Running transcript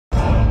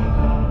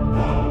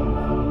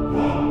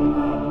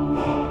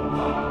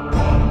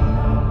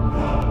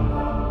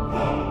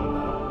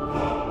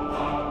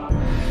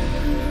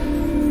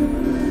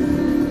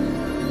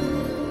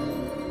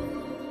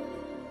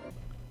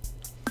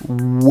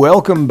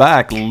welcome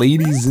back,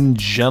 ladies and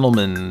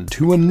gentlemen,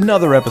 to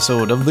another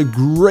episode of the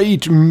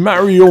Great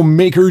Mario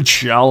Maker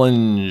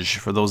Challenge.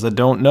 For those that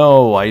don't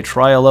know, I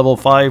try a level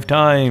 5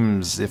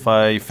 times. If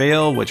I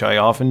fail, which I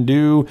often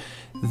do,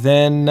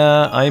 then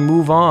I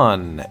move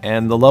on.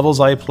 And the levels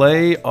I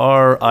play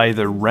are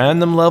either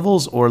random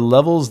levels or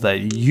levels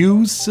that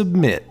you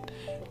submit.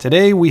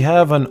 Today we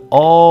have an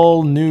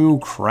all-new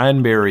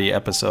Cranberry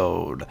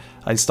episode.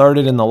 I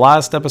started in the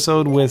last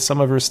episode with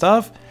some of her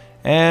stuff,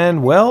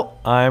 and well,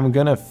 I'm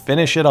gonna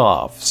finish it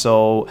off.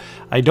 So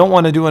I don't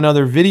want to do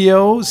another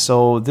video,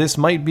 so this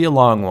might be a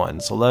long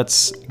one. So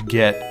let's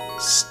get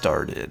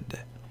started.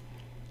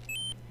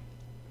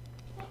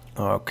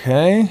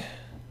 Okay.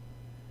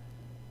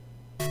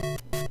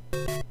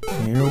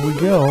 Here we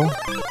go.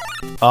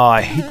 Oh,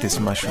 I hate this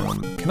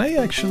mushroom. Can I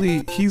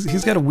actually...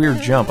 He's got a weird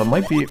jump. I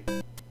might be...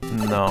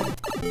 No.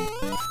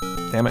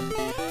 Damn it.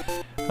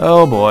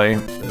 Oh boy.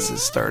 This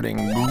is starting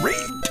great.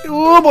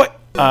 Oh boy.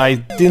 I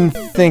didn't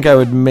think I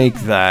would make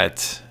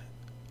that.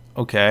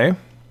 Okay.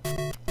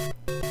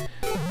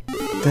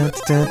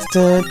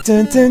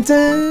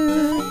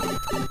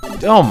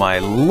 Oh my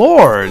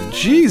lord.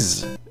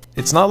 Jeez.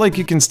 It's not like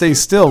you can stay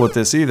still with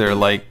this either,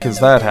 like, because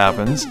that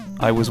happens.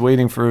 I was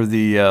waiting for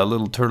the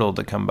little turtle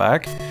to come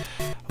back.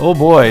 Oh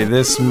boy,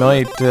 this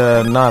might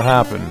not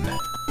happen.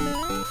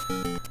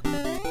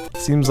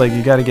 Seems like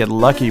you gotta get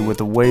lucky with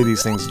the way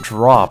these things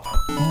drop.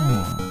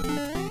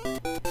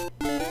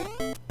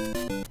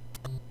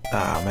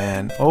 Ah,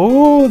 man.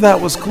 Oh,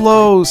 that was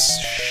close.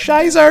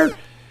 Shizer!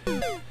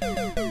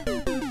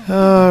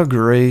 Oh,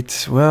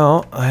 great.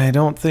 Well, I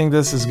don't think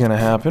this is gonna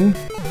happen.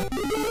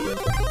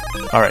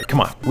 Alright,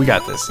 come on. We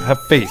got this.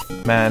 Have faith,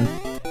 man.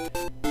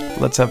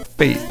 Let's have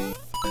faith.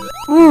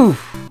 Ooh!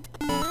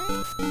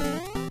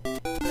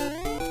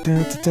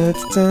 Dun, dun,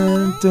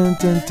 dun, dun,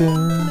 dun,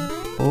 dun.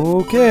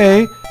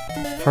 Okay.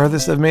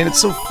 Farthest I've made it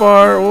so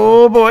far.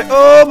 Oh boy.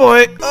 Oh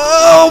boy.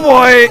 Oh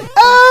boy.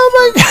 Oh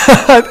my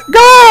god.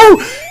 Go!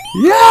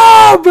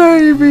 Yeah,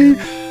 baby!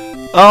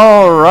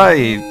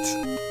 Alright.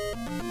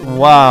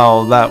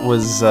 Wow, that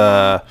was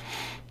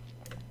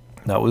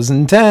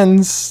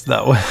intense.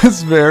 That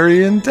was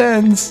very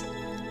intense.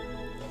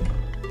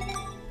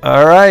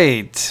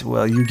 Alright.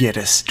 Well, you get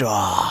a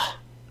star.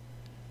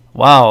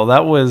 Wow,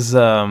 that was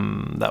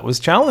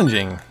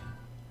challenging.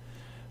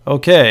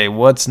 Okay,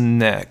 what's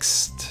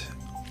next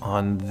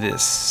on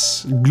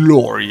this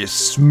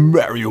glorious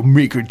Mario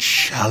Maker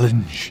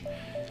Challenge?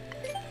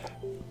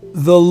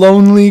 The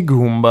Lonely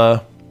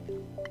Goomba.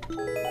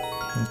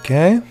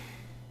 Okay.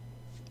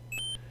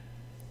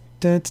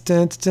 Dun,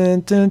 dun,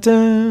 dun, dun,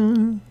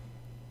 dun.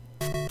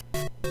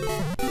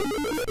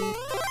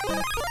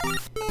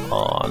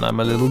 Oh, and I'm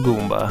a little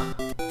Goomba.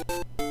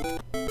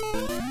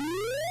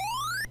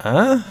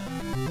 Huh?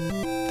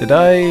 Did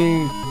I...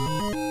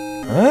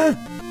 Huh?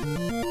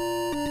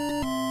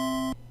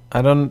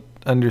 I don't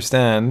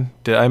understand.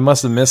 I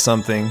must have missed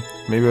something.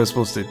 Maybe I was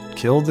supposed to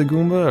kill the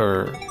Goomba,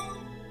 or...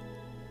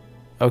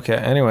 Okay,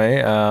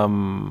 anyway,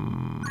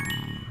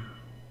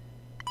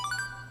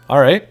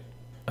 alright.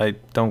 I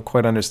don't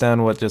quite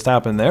understand what just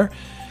happened there.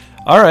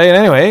 Alright,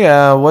 anyway,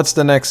 what's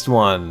the next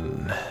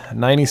one?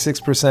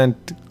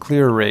 96%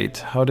 clear rate.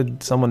 How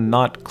did someone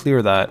not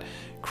clear that?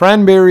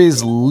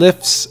 Cranberry's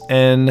lifts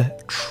and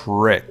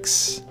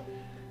tricks.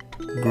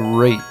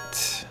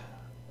 Great.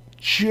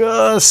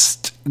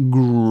 Just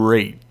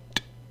great.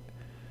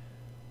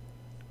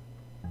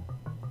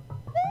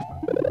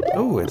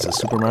 Oh, it's a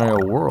Super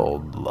Mario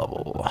World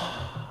level.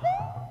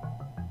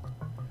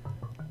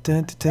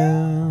 Dun,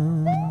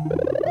 dun, dun.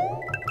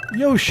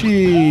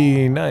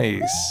 Yoshi!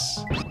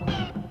 Nice.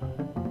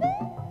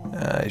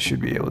 I should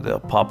be able to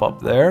pop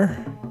up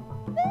there.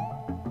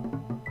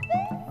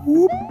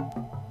 Whoop.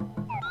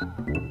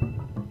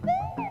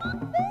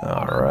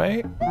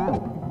 Alright.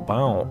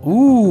 Bow.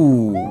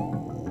 Ooh!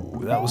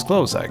 That was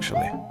close,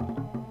 actually.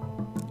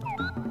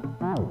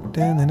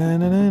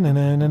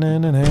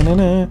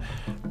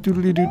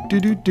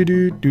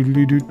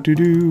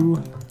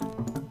 Doodly-doo-doo-doo-doo-doo-doo-doo-doo-doo-doo-doo.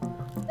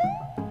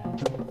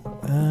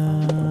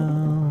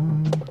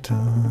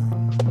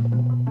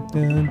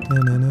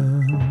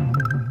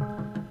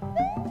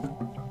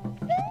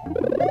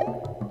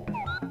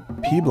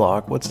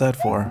 P-block? What's that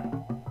for?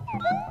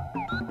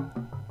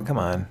 Come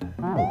on.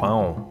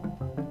 Wow.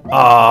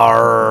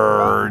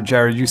 Arrgh,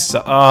 Jared, you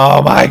suck.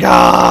 Oh my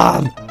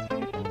god!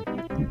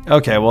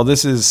 Okay, well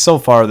this is, so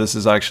far this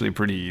is actually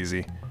pretty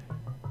easy.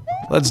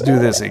 Let's do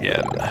this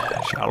again,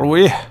 shall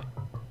we?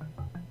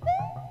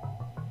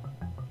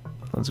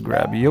 Let's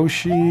grab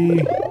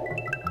Yoshi.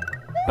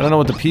 I don't know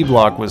what the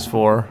P-block was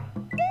for.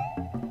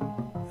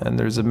 And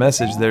there's a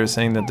message there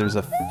saying that there's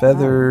a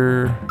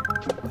feather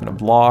and a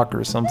block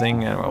or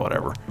something. Anyway,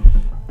 whatever.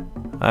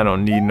 I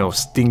don't need no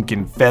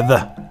stinking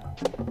feather.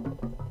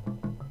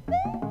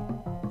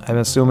 I'm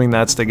assuming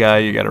that's the guy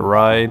you gotta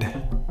ride.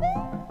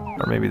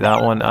 Or maybe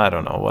that one. I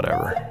don't know,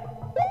 whatever.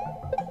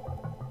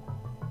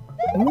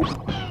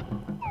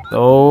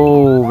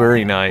 Oh,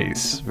 very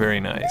nice. Very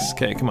nice.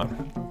 Okay, come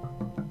on.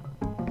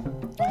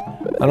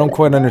 I don't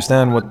quite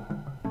understand what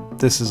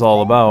this is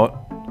all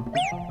about.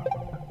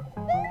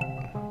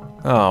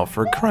 Oh,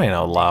 for crying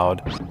out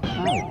loud.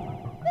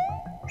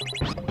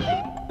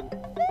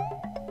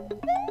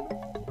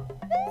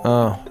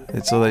 Oh,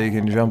 it's so that you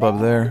can jump up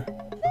there.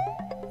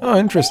 Oh,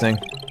 interesting.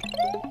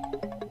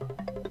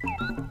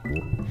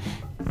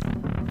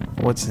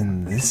 What's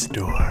in this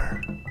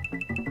door?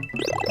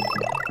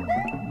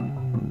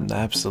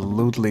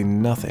 Absolutely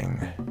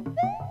nothing.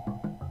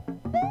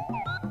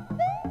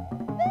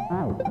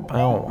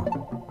 Ow.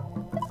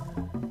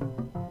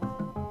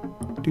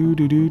 Do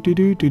do do do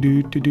do do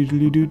do do do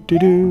do do do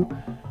do.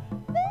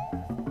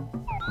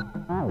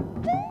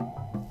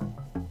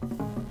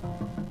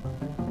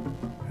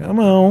 Come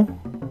on.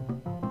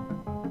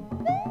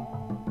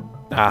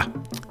 Ah,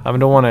 I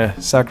don't want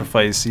to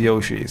sacrifice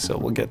Yoshi, so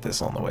we'll get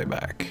this on the way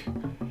back.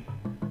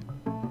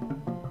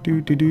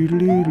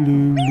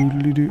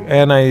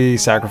 And I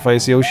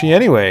sacrifice Yoshi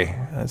anyway.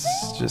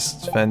 That's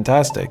just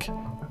fantastic.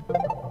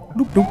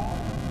 Bloop bloop.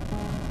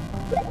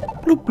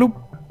 Bloop bloop.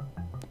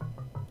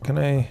 Can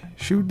I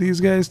shoot these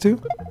guys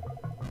too?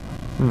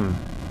 I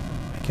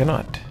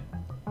cannot.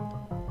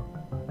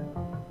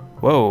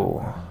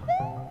 Whoa.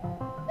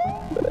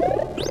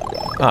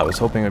 I was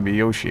hoping it'd be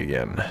Yoshi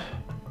again.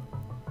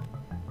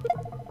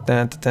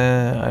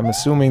 I'm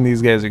assuming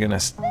these guys are gonna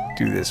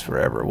do this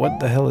forever. What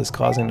the hell is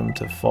causing them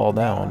to fall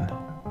down?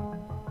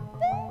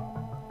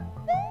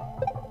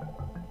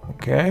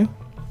 Okay.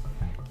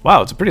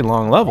 Wow, it's a pretty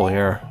long level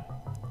here.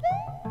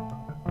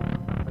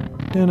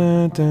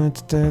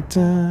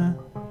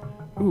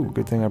 Ooh,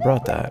 good thing I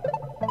brought that.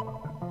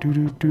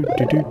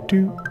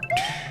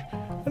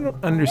 I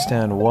don't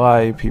understand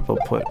why people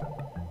put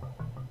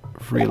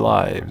free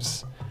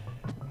lives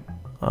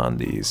on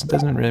these. It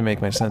doesn't really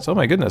make much sense. Oh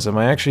my goodness, am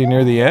I actually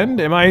near the end?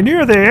 Am I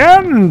near the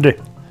end?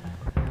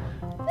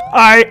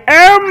 I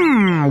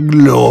am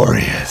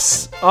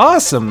glorious.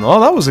 Awesome. Oh,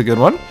 that was a good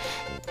one.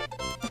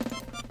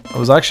 It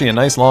was actually a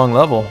nice long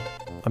level.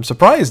 I'm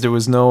surprised there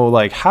was no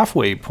like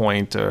halfway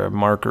point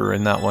marker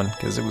in that one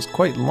because it was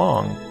quite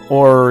long.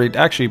 Or it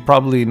actually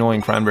probably,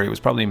 knowing Cranberry, was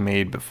probably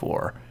made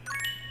before.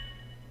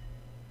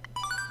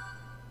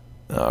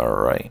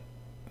 Alright.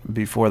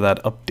 Before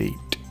that update.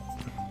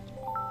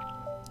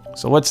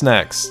 So what's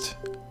next?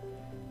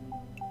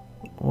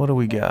 What do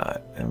we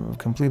got? I've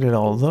completed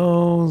all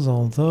those,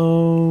 all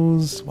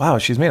those. Wow,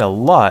 she's made a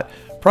lot.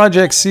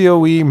 Project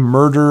COE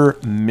Murder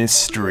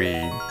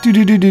Mystery.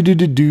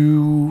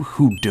 Do.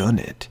 Who done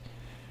it?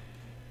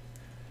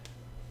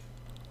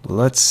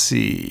 Let's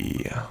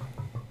see.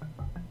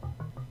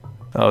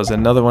 Oh, is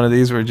another one of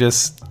these where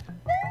just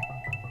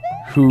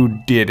who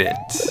did it?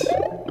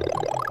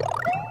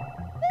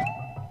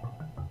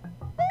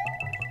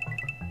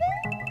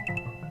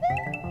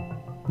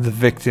 The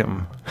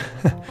victim.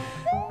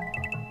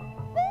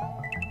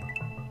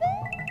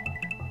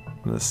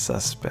 The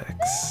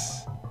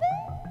suspects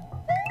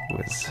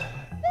was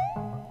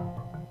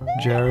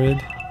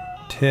Jared,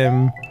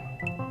 Tim,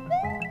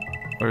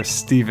 or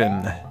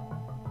Steven,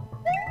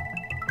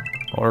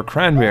 or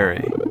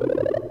Cranberry.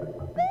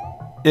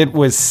 It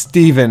was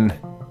Steven,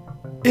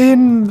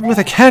 in with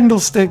a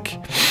candlestick.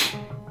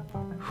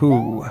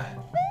 Who?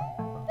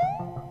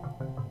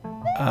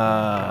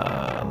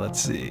 Let's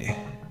see.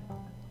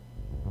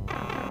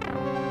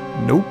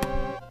 Nope.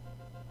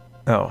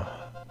 Oh,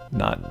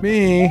 not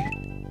me.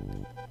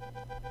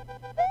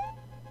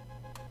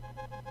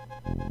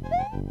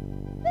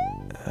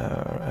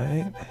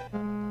 Alright.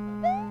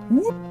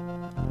 Whoop.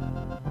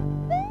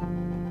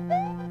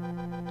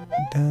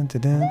 Dun,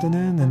 dun, dun, dun,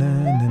 dun, dun,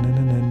 dun,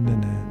 dun,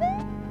 dun, dun.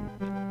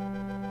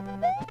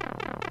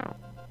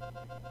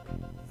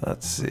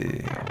 Let's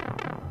see.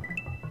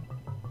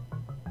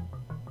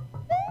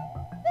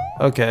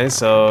 Okay,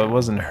 so it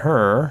wasn't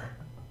her.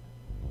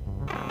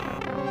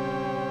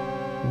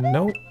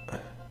 Nope.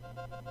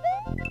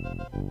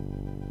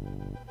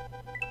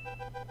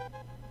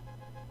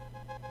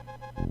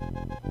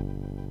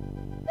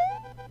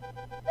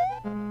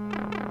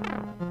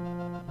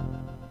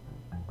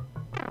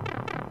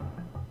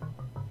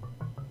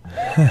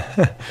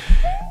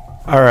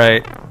 All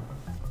right.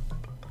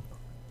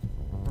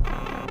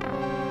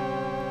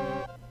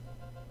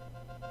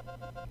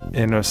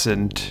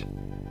 Innocent.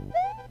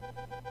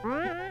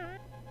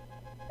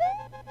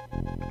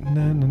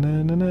 Na, na,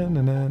 na, na, na,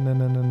 na, na,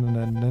 na, na,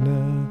 na, na, na.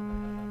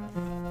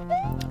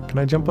 Can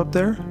I jump up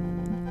there?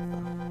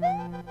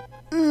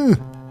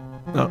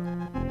 No.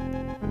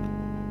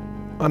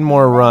 One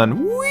more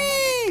run.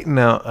 Whee!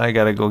 No, I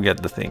gotta go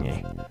get the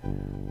thingy.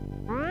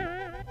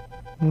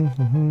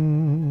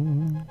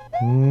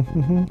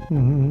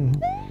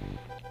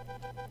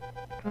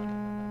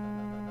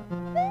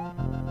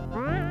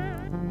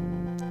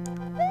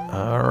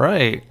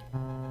 Alright.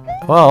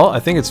 Well, I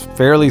think it's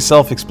fairly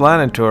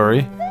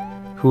self-explanatory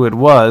who it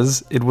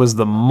was. It was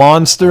the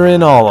monster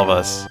in all of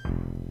us.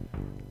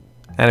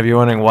 And if you're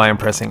wondering why I'm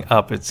pressing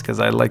up, it's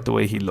because I like the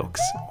way he looks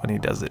when he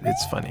does it.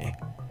 It's funny.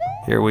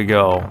 Here we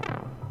go.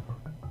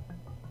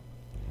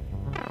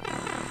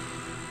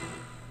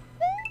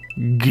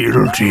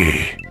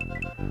 Guilty.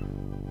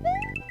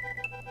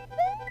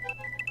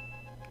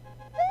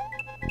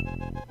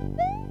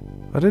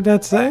 What did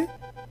that say?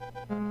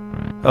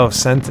 Oh,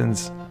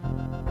 sentence.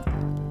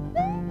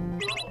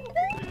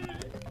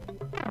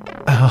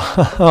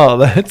 Oh,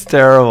 that's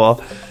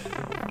terrible.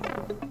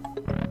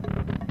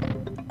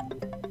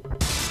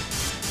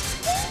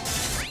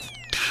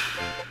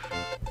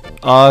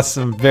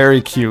 Awesome,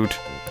 very cute.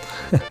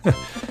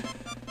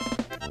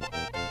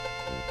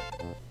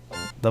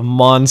 The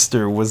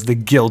monster was the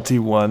guilty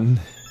one.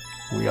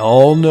 We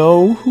all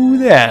know who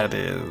that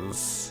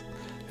is.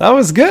 That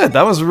was good.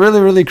 That was really,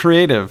 really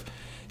creative.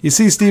 You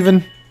see,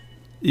 Steven?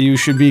 You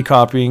should be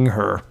copying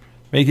her.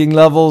 Making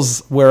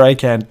levels where I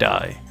can't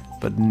die.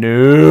 But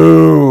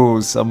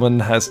no, someone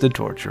has to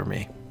torture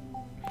me.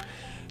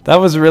 That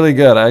was really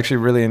good. I actually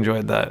really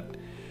enjoyed that.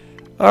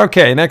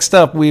 Okay, next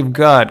up we've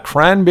got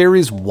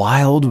Cranberry's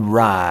Wild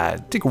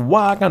Ride. Take a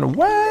walk on the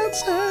wild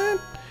side.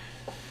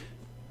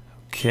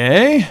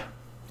 Okay.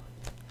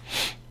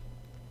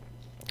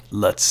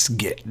 Let's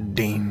get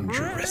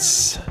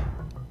dangerous.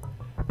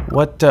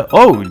 What?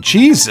 Oh,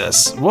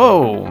 Jesus.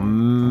 Whoa,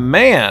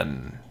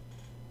 man.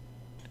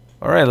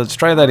 Alright, let's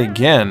try that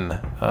again.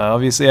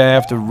 Obviously, I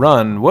have to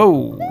run.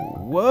 Whoa.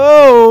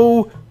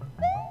 Whoa.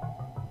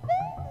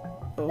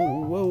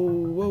 Oh, whoa,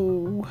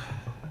 whoa.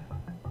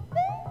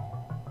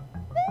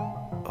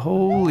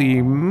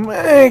 Holy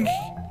Meg.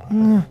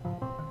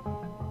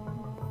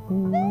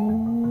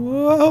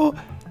 Whoa.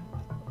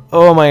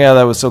 Oh my god,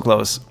 that was so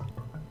close.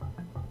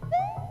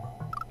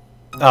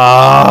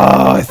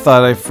 Ah, I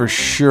thought for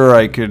sure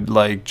I could,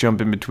 like, jump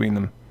in between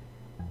them.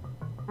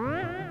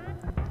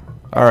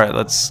 Alright,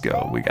 let's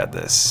go. We got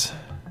this.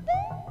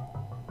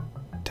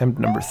 Attempt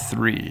number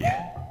 3.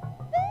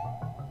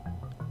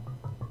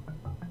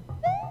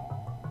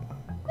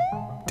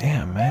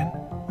 Damn, man.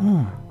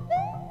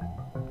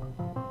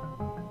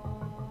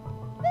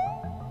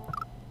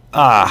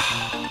 Ah.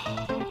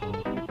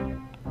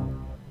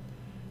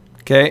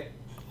 Okay.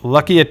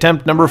 Lucky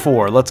attempt number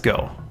 4. Let's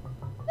go.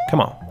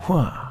 Come on.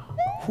 Wah.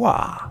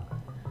 Wah.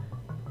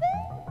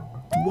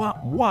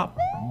 Wop, wop,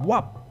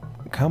 wop.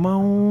 Come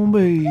on,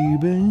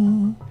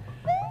 baby.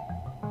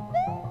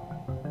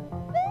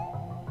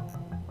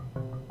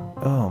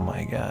 Oh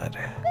my god.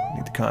 I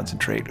need to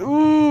concentrate.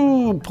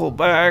 Ooh, pull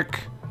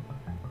back.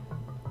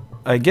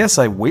 I guess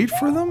I wait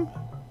for them?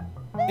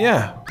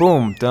 Yeah,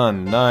 boom,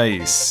 done.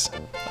 Nice.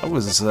 That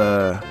was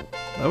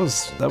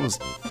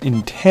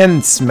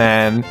intense,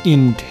 man.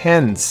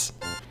 Intense.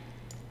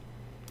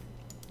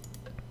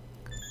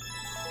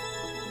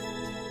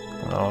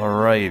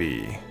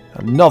 Alrighty.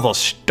 Another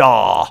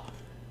star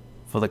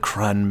for the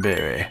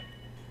Cranberry.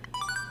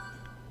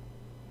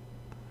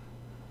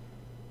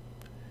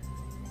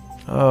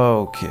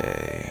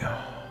 Okay.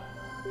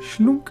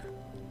 Schlunk.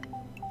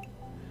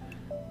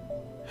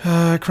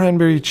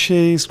 Cranberry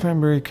Chase,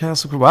 Cranberry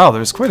Castle. Wow,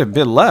 there's quite a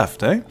bit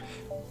left, eh?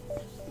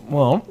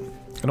 Well,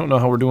 I don't know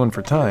how we're doing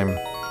for time.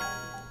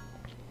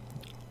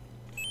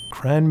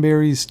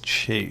 Cranberry's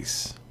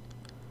Chase.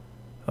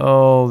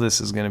 Oh,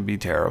 this is gonna be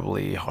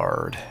terribly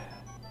hard.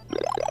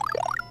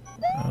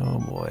 Oh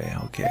boy,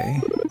 okay.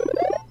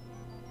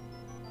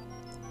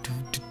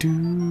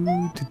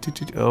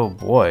 Oh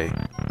boy.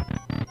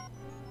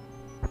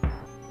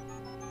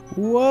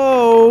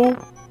 Whoa!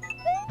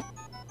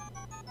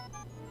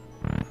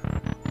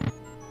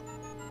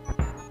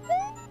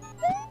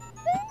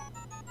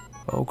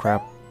 Oh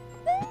crap.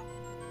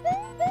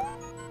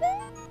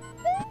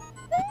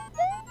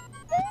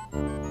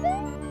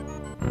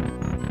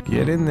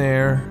 Get in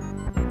there.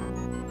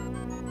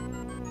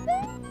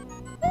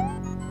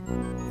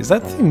 Is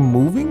that thing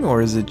moving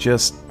or is it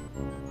just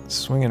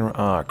swinging around?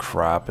 Oh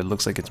crap, it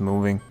looks like it's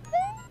moving.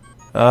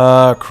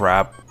 Oh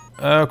crap.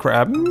 Oh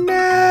crap.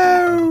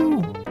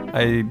 No!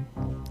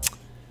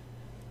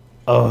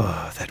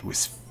 Oh, that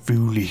was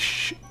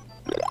foolish.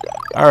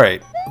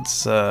 Alright,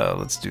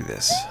 let's do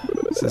this.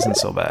 This isn't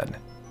so bad.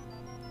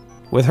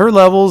 With her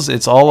levels,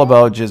 it's all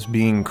about just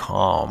being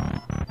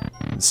calm.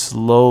 And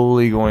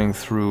slowly going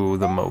through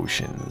the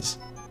motions.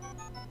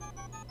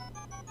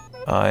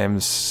 I am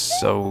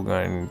so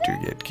going to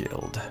get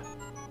killed.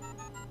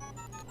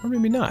 Or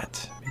maybe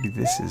not. Maybe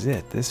this is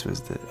it. This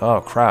was the...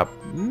 Oh, crap.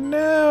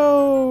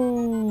 No!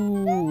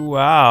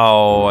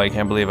 Wow, I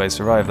can't believe I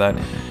survived that.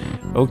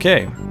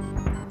 Okay.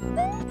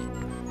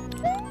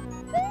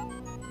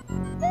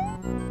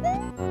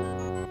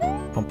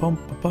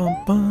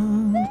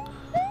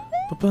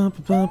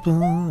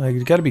 I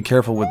gotta be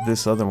careful with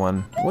this other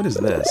one. What is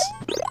this?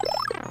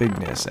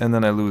 Bigness. And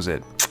then I lose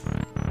it.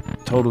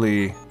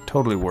 Totally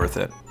worth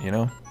it, you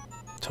know?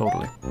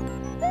 Totally.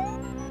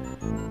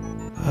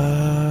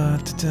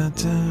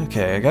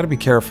 Okay, I gotta be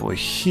careful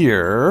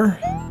here.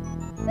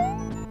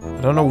 I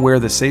don't know where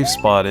the safe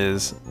spot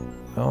is.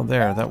 Oh,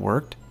 there, that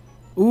worked.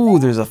 Ooh,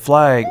 there's a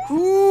flag.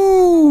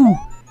 Ooh!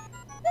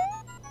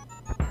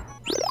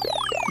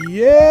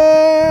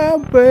 Yeah,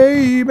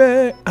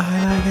 baby!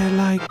 I like it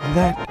like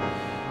that.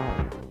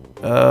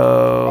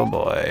 Oh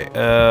boy,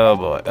 oh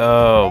boy,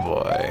 oh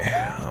boy.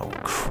 Oh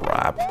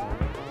crap.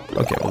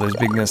 Okay, well there's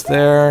bigness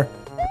there.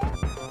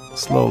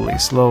 Slowly,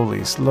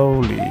 slowly,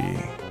 slowly.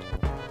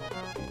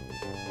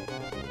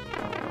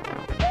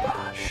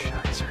 Ah,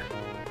 shizer.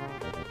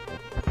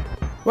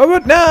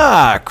 What?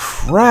 Nah,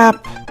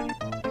 crap.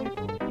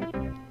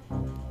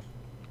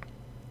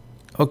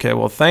 Okay,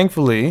 well,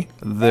 thankfully,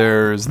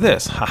 there's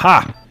this.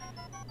 Haha.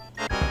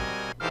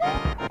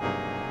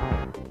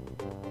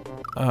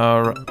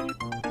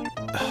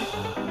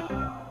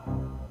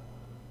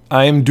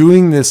 I am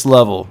doing this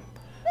level.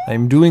 I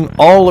am doing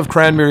all of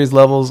Cranberry's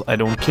levels. I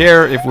don't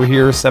care if we're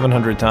here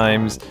 700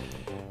 times.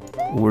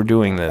 We're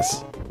doing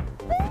this.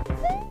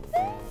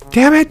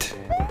 Damn it!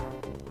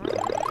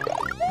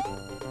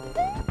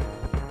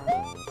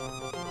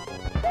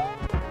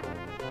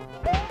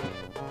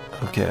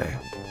 Okay.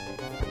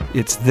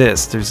 It's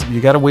this. You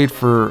gotta wait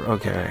for...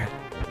 Okay.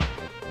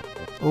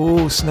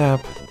 Oh,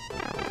 snap.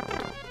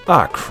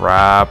 Ah,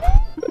 crap.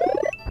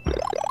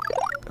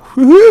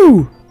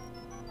 Woohoo!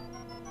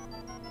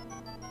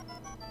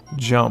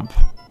 Jump.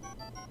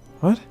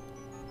 What?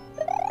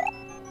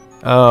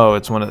 Oh,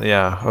 it's one of the...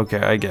 Yeah, okay,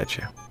 I get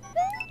you.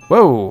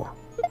 Whoa!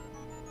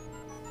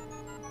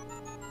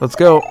 Let's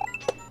go.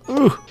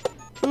 Ooh!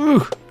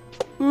 Ooh!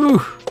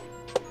 Ooh!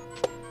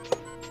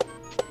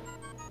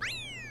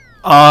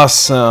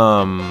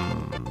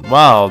 Awesome!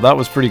 Wow, that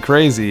was pretty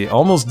crazy.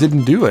 Almost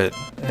didn't do it.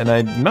 And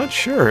I'm not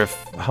sure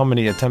how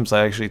many attempts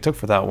I actually took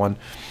for that one.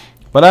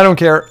 But I don't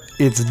care.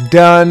 It's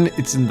done.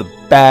 It's in the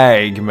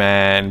bag,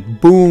 man.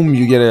 Boom,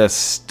 you get a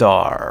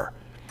star.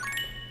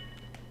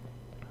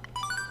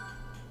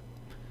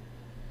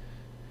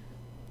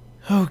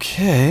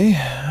 Okay.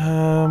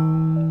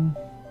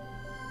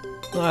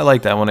 I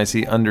like that when I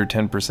see under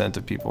 10%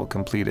 of people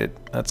complete it.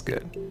 That's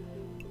good.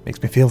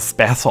 Makes me feel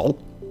special.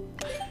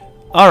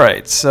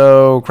 Alright,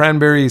 so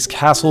Cranberry's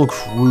Castle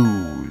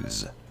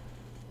Cruise.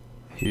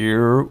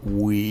 Here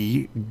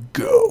we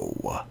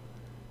go.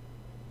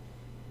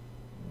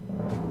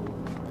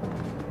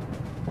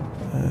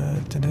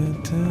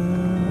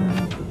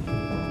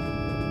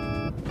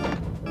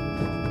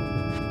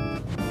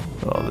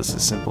 Oh, this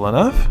is simple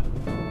enough.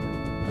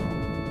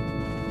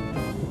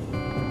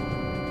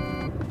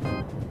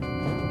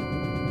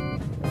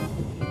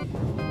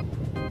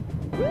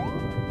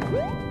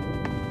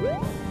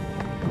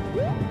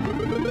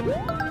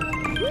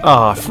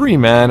 Ah, free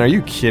man, are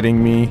you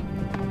kidding me?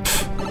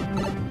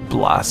 Pfft,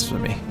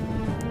 blasphemy.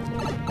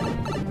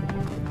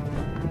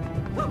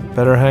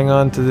 Better hang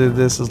on to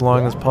this as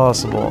long as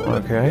possible,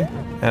 okay?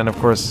 And of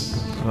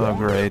course, oh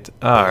great.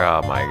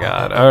 Oh my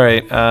god.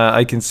 Alright,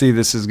 I can see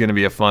this is gonna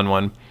be a fun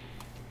one.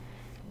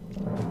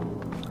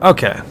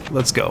 Okay,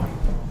 let's go.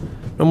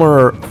 No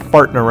more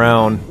farting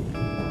around.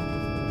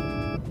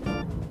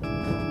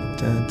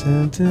 Dun,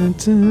 dun, dun,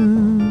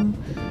 dun.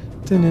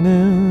 Dun, dun,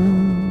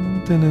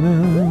 dun, dun, dun,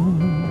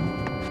 dun.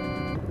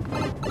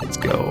 Let's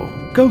go.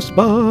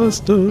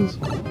 Ghostbusters!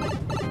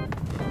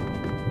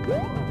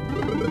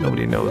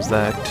 Nobody knows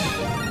that.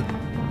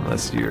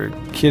 Unless you're a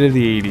kid of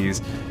the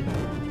 80s.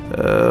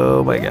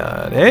 Oh my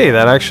god. Hey,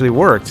 that actually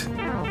worked.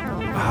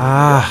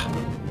 Ah.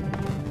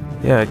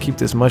 Yeah, keep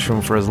this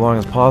mushroom for as long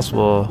as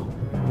possible.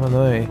 Oh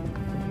my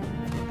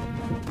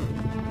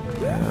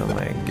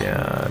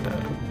god.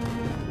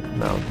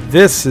 Now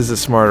this is a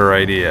smarter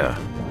idea.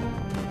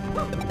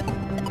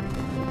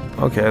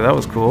 Okay, that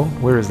was cool.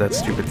 Where is that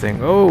stupid thing?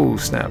 Oh,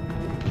 snap.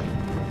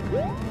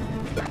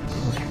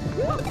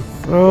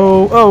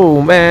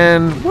 Oh,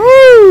 man.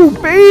 Woo,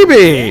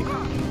 baby!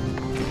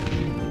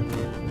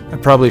 I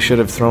probably should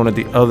have thrown it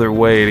the other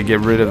way to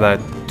get rid of that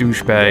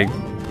douchebag.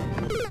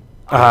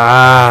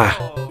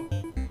 Ah!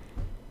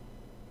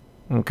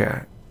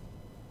 Okay.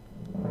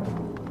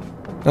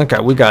 Okay,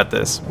 we got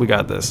this. We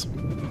got this.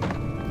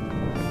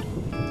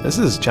 This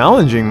is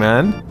challenging,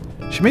 man.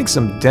 She makes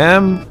some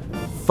damn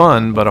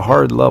fun but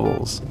hard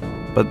levels.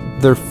 But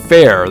they're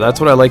fair.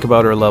 That's what I like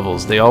about her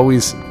levels. They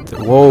always...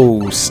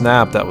 Whoa,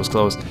 snap, that was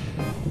close.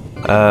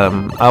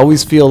 I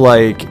always feel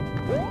like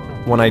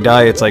when I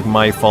die, it's like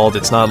my fault.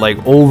 It's not like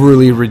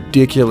overly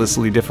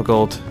ridiculously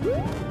difficult.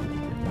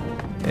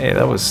 Hey,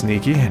 that was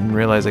sneaky. I didn't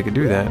realize I could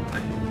do that.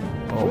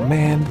 Oh,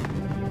 man.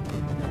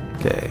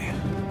 Okay.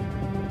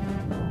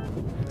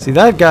 See,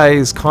 that guy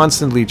is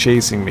constantly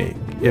chasing me.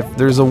 If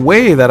there's a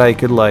way that I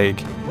could, like,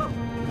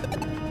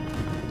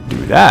 do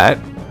that...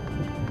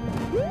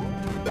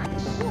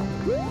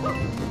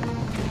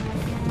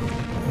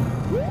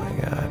 Oh my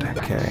god,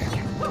 okay.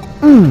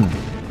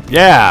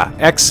 Yeah,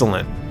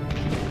 excellent.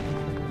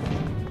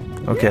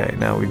 Okay,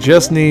 now we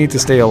just need to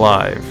stay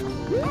alive.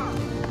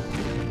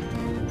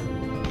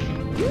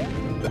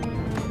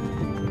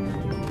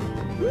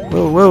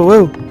 Whoa, whoa,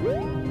 whoa!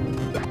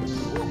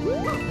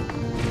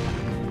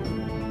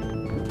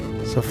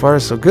 So far,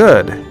 so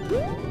good.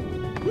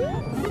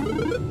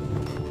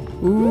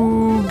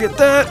 Ooh, get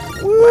that!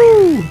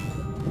 Woo!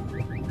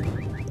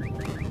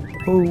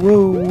 Whoa,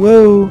 whoa,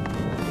 whoa!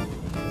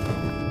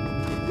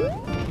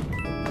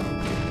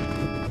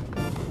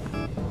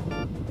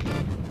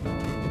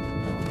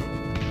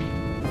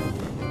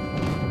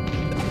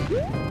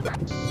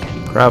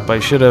 Crap, I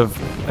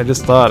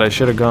just thought I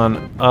should have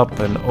gone up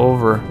and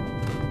over.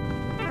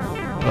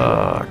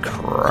 Oh,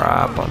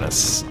 crap on a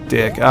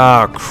stick.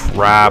 Oh,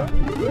 crap.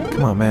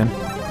 Come on, man.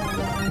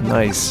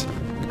 Nice.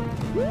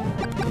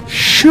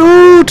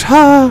 Shoot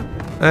her!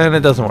 And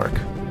it doesn't work.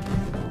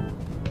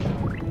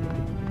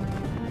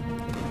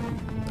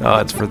 Oh,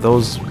 it's for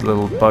those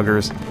little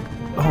buggers.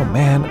 Oh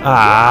man,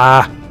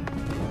 ah!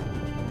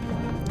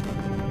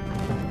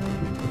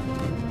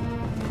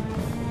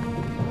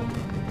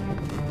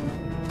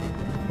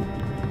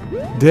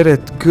 Did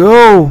it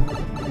go?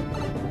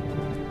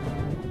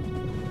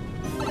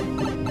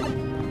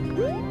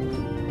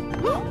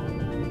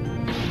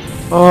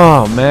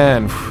 Oh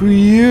man,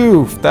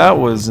 phew, that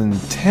was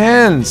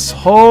intense.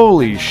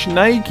 Holy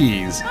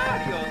shnikes.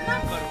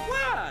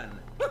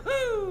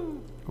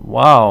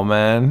 Wow,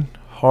 man.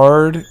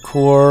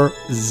 Hardcore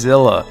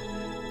Zilla.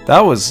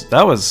 That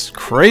was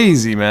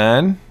crazy,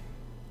 man.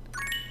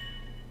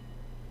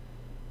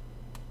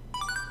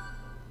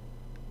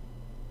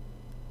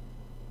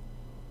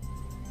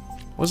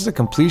 What's the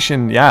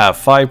completion? Yeah,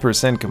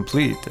 5%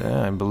 complete.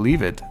 I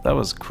believe it. That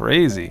was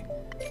crazy.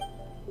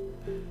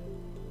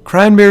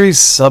 Cranberry's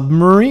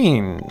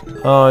Submarine.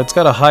 Oh, it's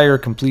got a higher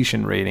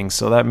completion rating,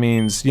 so that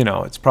means, you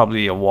know, it's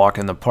probably a walk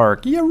in the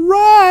park. You're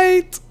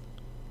right!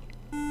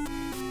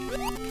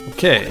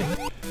 Okay.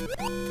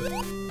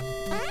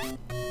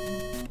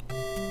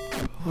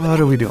 What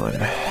are we doing?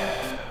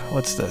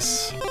 What's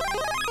this?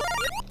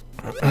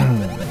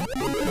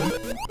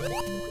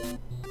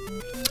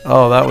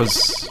 Oh, that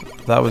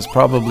was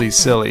probably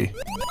silly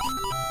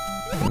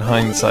in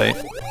hindsight.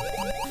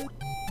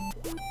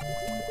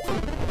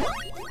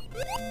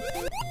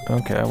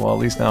 Okay, well at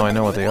least now I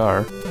know what they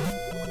are.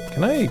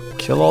 Can I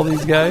kill all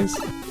these guys?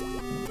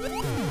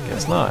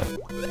 Guess not.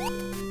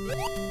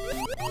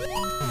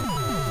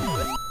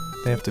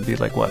 They have to be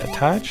like what,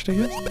 attached, I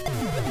guess?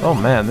 Oh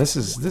man, this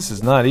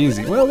is not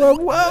easy. Whoa, whoa,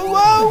 whoa,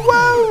 whoa,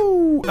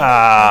 whoa!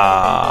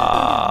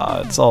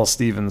 Ah, it's all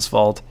Steven's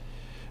fault.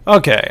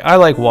 Okay, I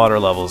like water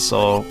levels,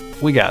 so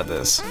we got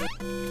this.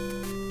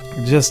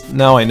 Just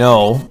now I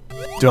know,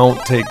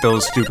 don't take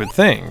those stupid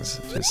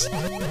things. Just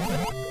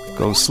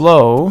go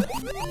slow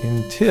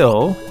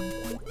until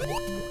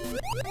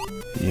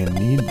you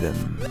need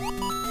them.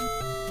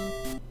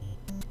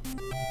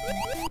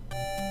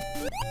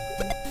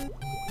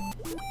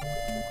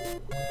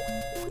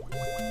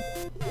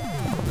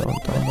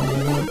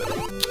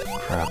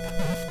 Crap.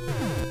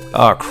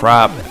 Oh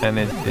crap, and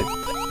it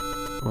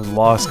was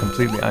lost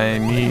completely. I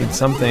need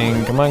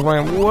something. Come on,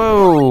 come on.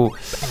 Whoa!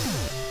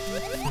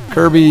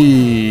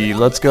 Kirby!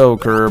 Let's go,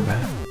 Curb.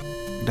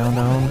 Down,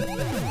 down.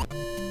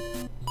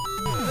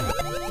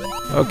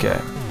 Okay.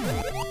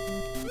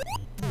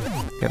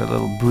 Got a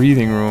little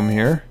breathing room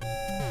here.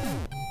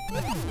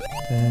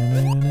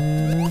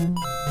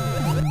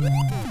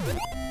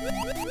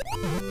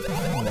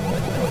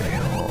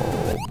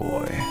 Oh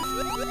boy.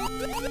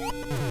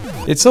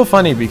 It's so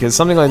funny because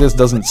something like this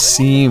doesn't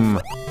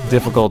seem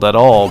difficult at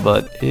all,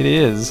 but it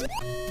is.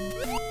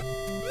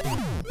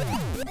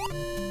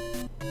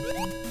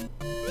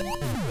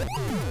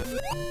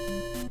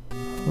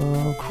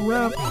 Oh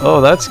crap.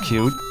 Oh, that's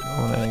cute.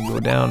 Oh, then I go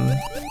down.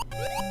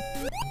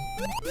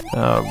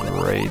 Oh,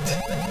 great.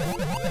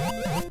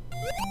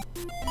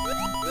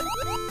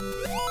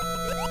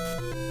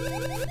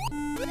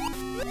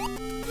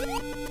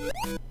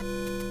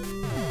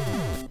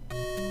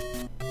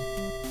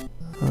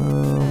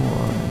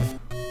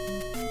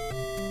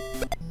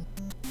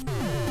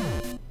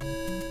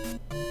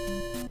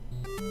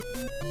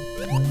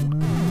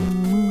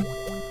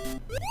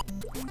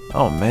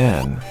 Oh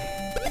man.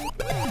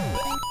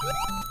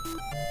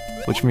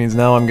 Which means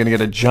now I'm gonna get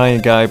a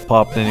giant guy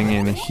popping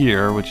in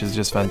here, which is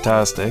just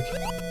fantastic.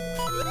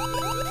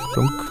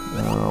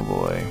 Oh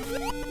boy.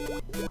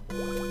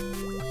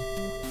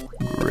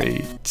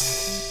 Great.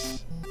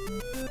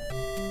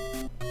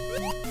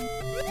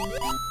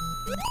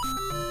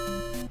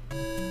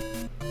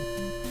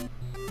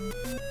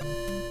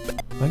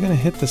 Am I gonna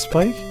hit the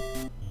spike?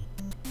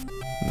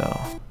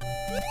 No.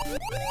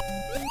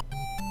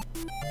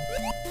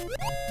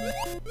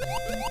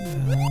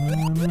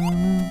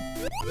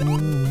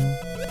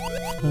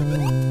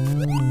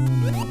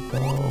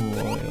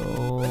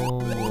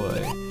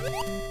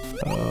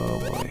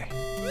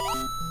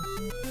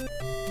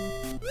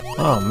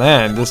 Oh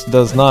man, this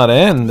does not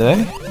end,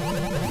 eh?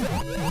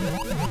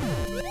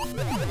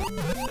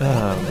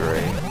 Oh,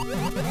 great.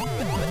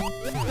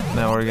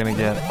 Now we're gonna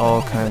get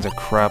all kinds of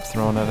crap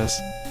thrown at us.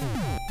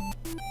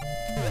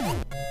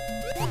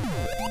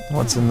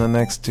 What's in the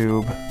next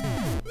tube?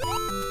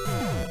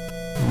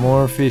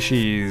 More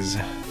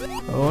fishies.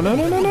 Oh no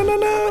no no no no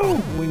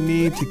no! We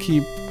need to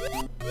keep...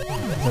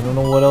 I don't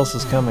know what else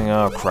is coming.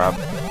 Oh crap.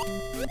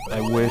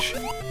 I wish.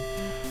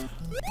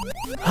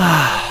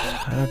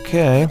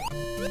 Okay.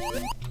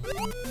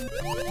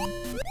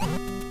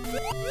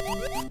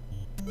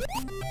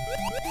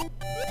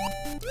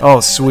 Oh,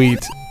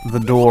 sweet. The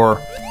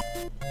door.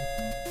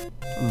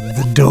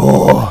 The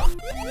door.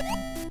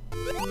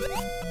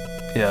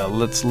 Yeah,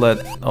 let's let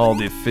all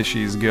the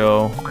fishies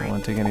go. I don't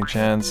want to take any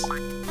chance.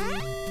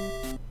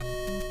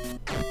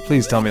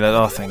 Please tell me that.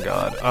 Oh, thank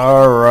God.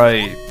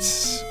 Alright.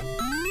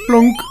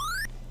 Plunk.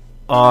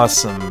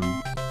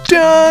 Awesome.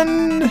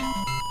 Done!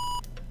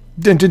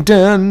 Dun dun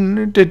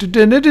dun, dun dun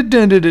dun dun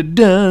dun dun dun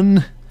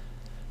dun.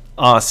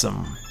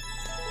 Awesome.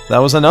 That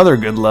was another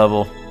good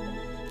level.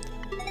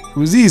 It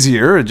was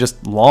easier,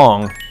 just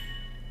long.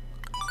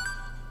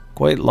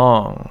 Quite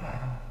long.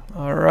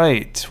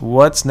 Alright,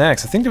 what's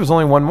next? I think there was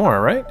only one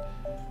more, right?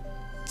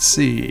 Let's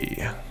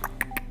see.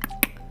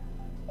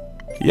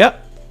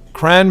 Yep.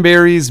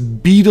 Cranberry's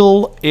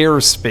Beetle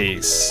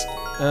Airspace.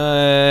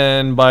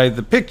 And by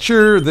the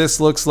picture, this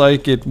looks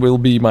like it will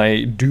be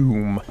my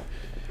doom.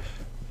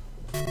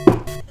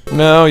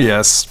 No,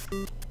 yes.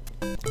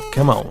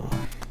 Come on.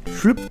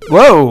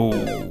 Whoa!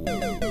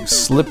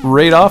 Slip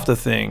right off the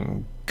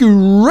thing.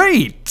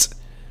 Great!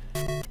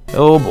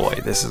 Oh boy,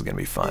 this is gonna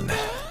be fun.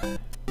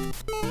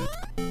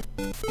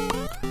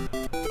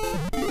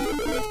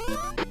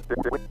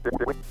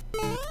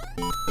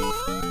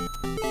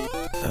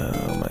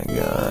 Oh my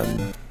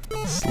god.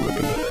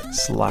 Slippy.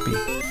 Sloppy.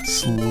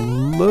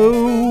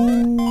 Slow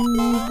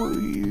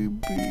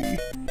baby.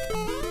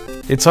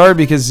 It's hard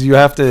because you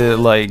have to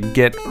like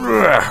get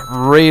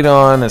right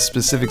on a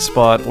specific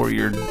spot or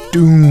you're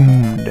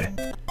doomed.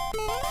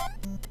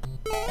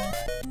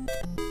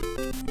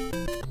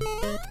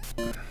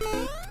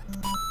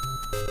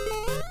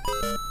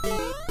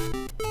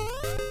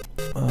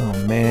 Oh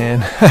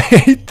man, I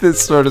hate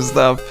this sort of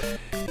stuff.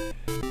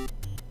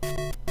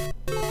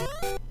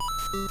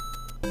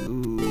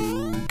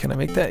 Ooh, can I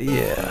make that?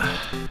 Yeah.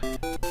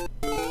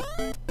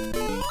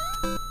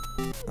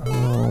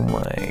 Oh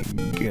my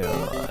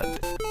god.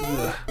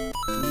 Ugh.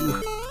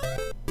 Ugh.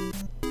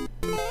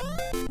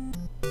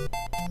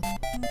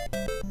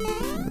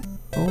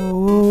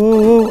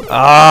 Oh,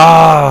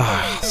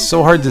 ah,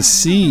 so hard to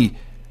see.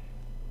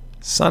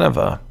 Son of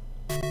a.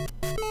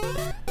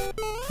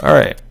 All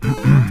right.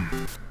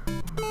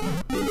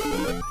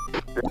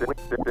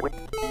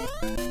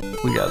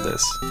 We got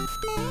this.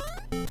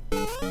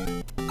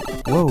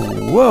 Whoa,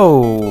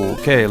 whoa.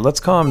 Okay, let's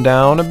calm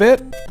down a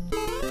bit.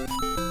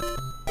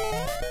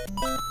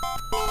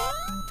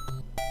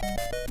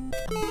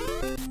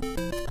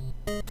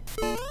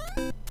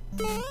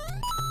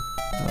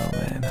 Oh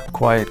man, I'm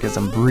quiet because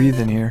I'm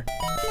breathing here.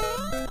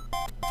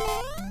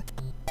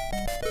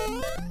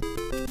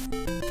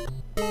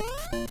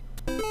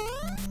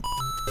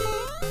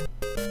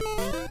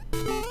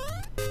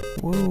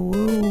 Whoa,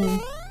 whoa.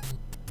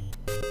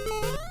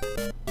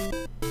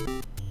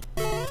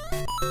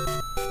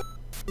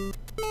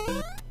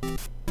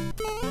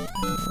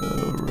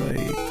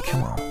 Alright,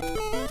 come on.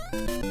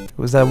 It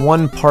was that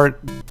one part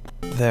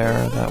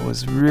there that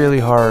was really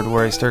hard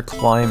where I start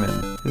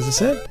climbing. Is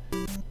this it?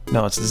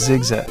 No, it's the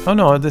zigzag. Oh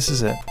no, this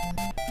is it.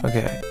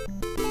 Okay.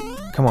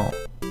 Come on.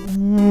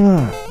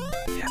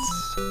 Yes.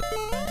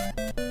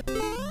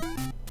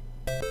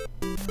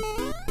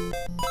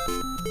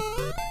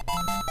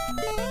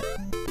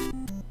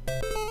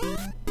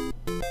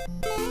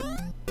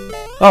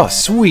 Oh,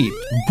 sweet.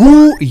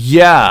 Boo!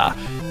 Yeah!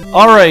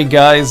 Alright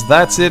guys,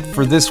 that's it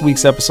for this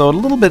week's episode. A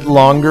little bit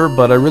longer,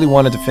 but I really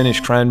wanted to finish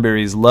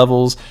Cranberry's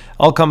levels.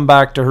 I'll come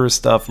back to her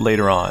stuff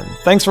later on.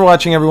 Thanks for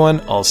watching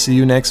everyone. I'll see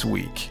you next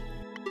week.